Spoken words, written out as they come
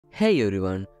Hey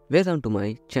everyone, welcome to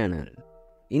my channel.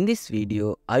 In this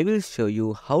video, I will show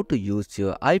you how to use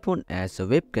your iPhone as a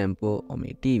webcam for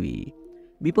Ome TV.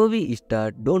 Before we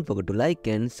start, don't forget to like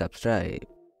and subscribe.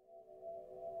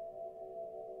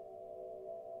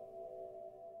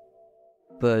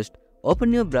 First,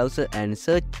 open your browser and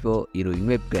search for Heroin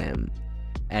webcam.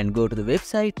 And go to the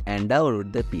website and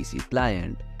download the PC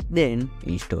client. Then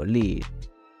install it.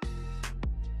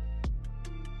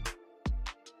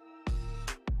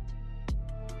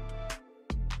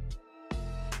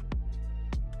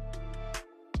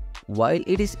 While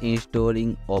it is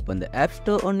installing, open the App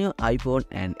Store on your iPhone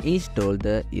and install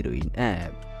the Heroin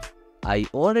app. I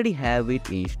already have it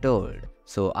installed,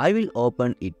 so I will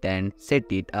open it and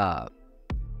set it up.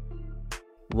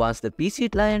 Once the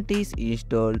PC client is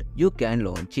installed, you can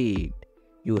launch it.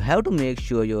 You have to make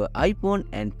sure your iPhone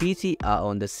and PC are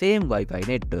on the same Wi-Fi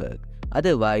network,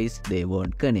 otherwise they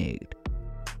won't connect.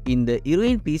 In the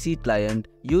Heroin PC client,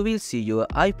 you will see your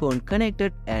iPhone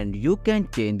connected and you can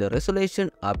change the resolution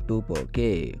up to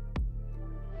 4K.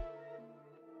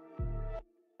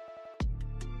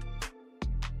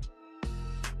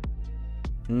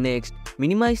 Next,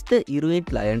 minimize the Heroin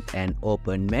client and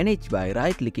open Manage by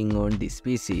right-clicking on this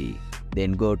PC.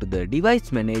 Then go to the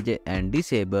Device Manager and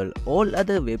disable all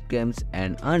other webcams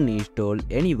and uninstall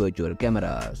any virtual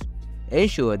cameras.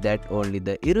 Ensure that only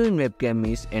the Heroin webcam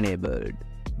is enabled.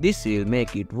 This will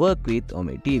make it work with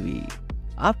Ome TV.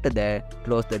 After that,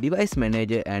 close the Device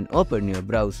Manager and open your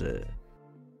browser.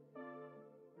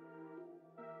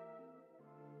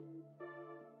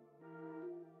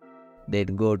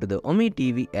 Then go to the Ome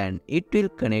TV and it will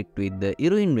connect with the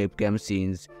Heroin webcam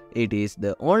since it is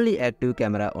the only active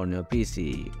camera on your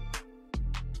PC.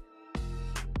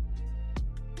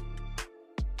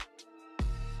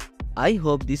 I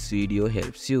hope this video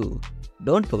helps you.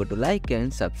 Don't forget to like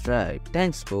and subscribe.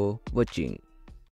 Thanks for watching.